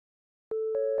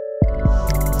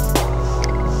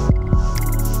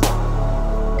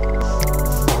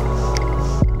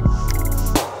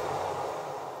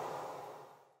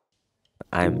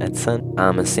I'm EDSUN.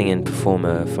 I'm a singing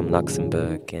performer from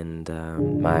Luxembourg, and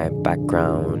my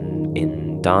background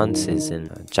in dance is in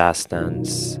jazz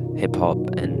dance, hip hop,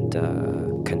 and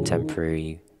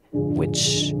contemporary,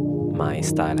 which my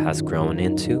style has grown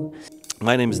into.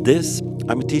 My name is Dis.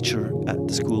 I'm a teacher at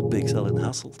the school EDSUN in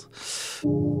Hasselt,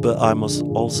 but I'm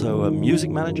also a music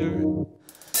manager.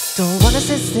 Don't wanna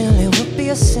sit still, it would be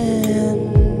a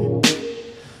sin.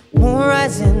 Moon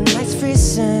rising, nights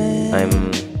freezing. I'm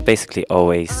basically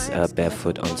always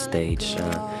barefoot on stage.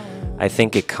 I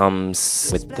think it comes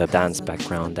with the dance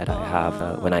background that I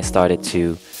have. When I started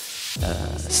to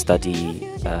study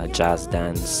jazz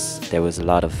dance, there was a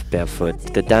lot of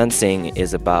barefoot. The dancing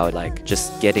is about like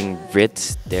just getting rid.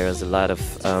 There's a lot of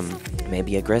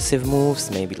maybe aggressive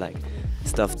moves, maybe like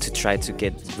stuff to try to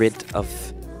get rid of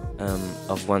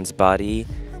one's body,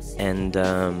 and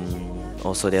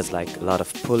also there's like a lot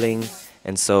of pulling,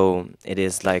 and so it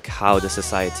is like how the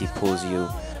society pulls you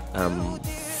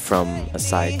from a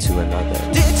side to another.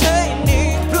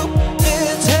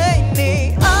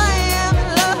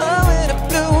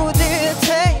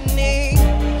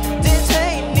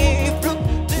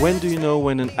 When do you know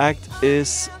when an act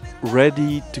is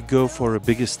ready to go for a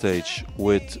bigger stage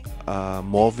with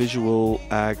more visual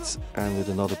acts and with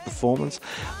another performance?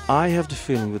 I have the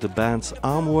feeling with the bands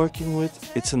I'm working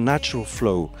with, it's a natural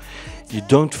flow. You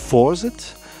don't force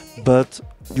it, but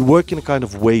you work in a kind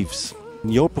of waves. In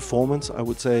your performance, I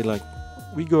would say, like,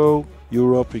 we go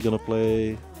Europe, we're gonna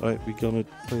play, right? We're gonna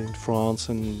play in France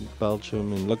and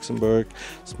Belgium and Luxembourg,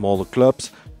 smaller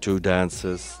clubs, 2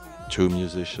 dancers, 2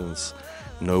 musicians,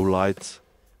 no light,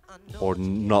 or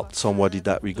not somebody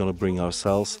that we're gonna bring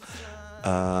ourselves.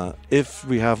 If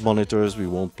we have monitors, we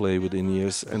won't play with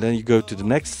in-ears, and then you go to the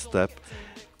next step,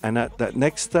 and at that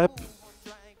next step,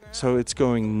 so it's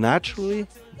going naturally.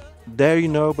 There you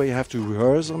know, but you have to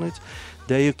rehearse on it.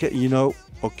 There you know,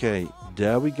 okay,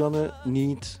 there we're gonna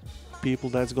need people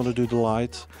that's gonna do the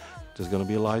light. There's gonna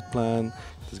be a light plan.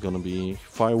 There's gonna be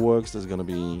fireworks. There's gonna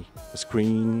be a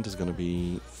screen. There's gonna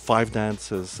be 5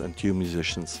 dancers and 2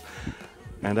 musicians.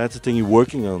 And that's the thing you're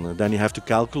working on. And then you have to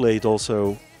calculate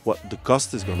also what the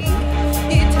cost is going to be.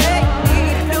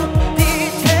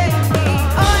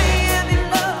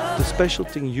 The special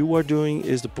thing you are doing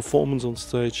is the performance on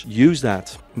stage. Use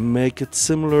that. Make it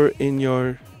similar in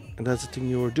your, and that's the thing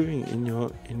you are doing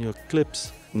in your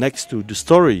clips. Next to the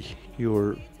story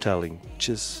you're telling, which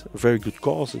is a very good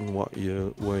cause in what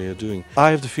you're doing.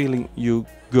 I have the feeling you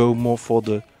go more for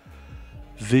the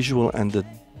visual and the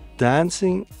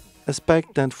dancing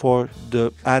aspect than for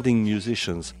the adding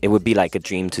musicians. It would be like a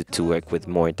dream to work with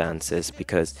more dancers,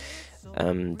 because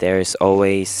there's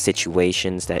always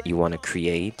situations that you want to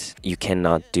create. You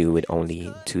cannot do with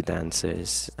only 2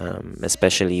 dancers,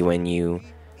 especially when you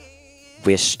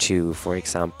wish to, for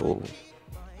example,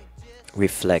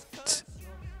 reflect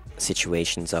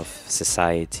situations of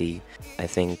society. I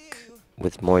think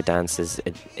with more dancers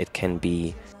it can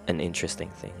be an interesting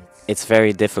thing. It's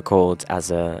very difficult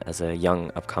as a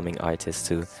young upcoming artist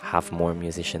to have more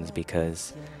musicians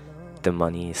because the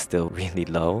money is still really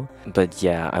low. But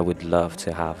yeah, I would love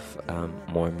to have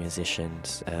more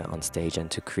musicians on stage and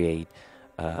to create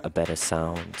a better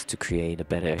sound, to create a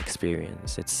better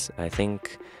experience. I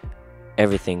think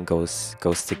everything goes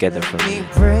together for me.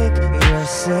 Break your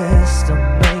system,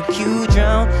 make you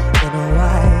drown in a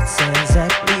white sands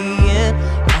at the end.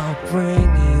 I'll bring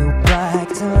you back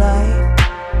to life.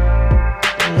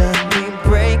 Let me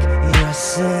break your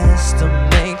system,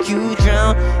 make you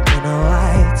drown in a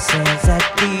white sands at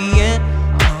the end.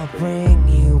 I'll bring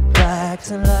you back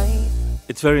to life.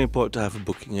 It's very important to have a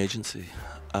booking agency.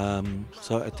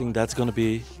 So I think that's going to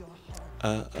be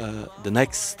the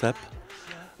next step.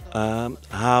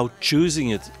 How choosing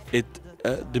it,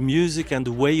 the music and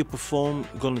the way you perform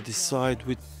gonna decide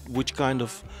which kind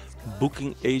of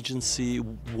booking agency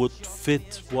would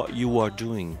fit what you are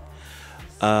doing.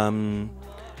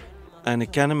 And I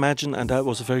can imagine, and that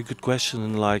was a very good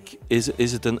question, like, is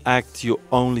it an act you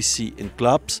only see in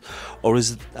clubs, or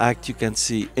is it an act you can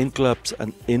see in clubs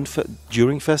and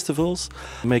during festivals?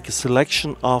 Make a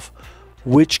selection of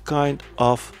which kind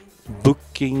of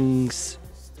bookings,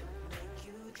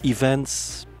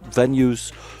 events,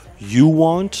 venues you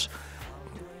want.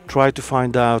 Try to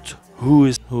find out who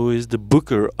is the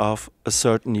booker of a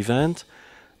certain event.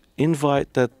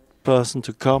 Invite that person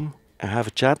to come and have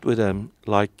a chat with them,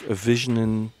 like a vision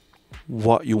in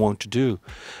what you want to do.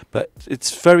 But it's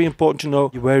very important to know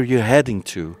where you're heading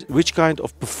to, which kind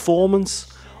of performance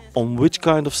on which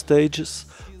kind of stages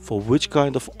for which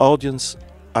kind of audience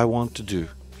I want to do.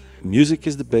 Music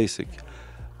is the basic,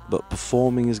 but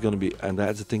performing is going to be, and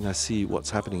that's the thing I see what's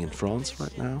happening in France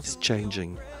right now. It's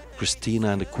changing. Christina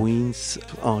and the Queens,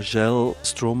 Angèle,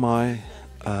 Stromae,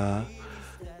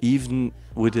 even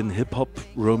within hip hop,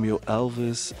 Romeo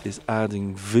Elvis is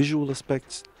adding visual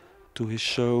aspects to his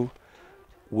show,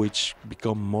 which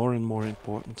become more and more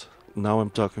important. Now I'm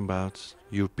talking about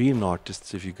European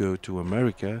artists. If you go to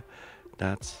America,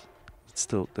 that's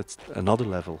another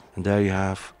level, and there you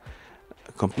have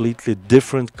a completely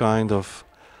different kind of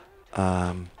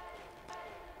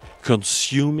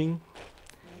consuming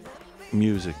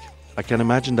music. I can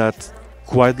imagine that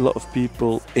quite a lot of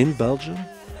people in Belgium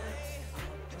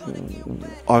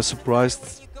are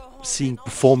surprised seeing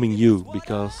performing you,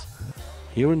 because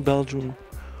here in Belgium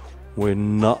we're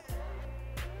not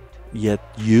yet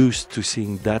used to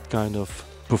seeing that kind of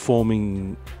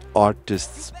performing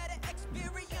artists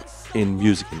in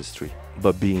music industry.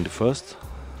 But being the first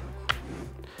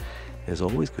is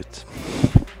always good.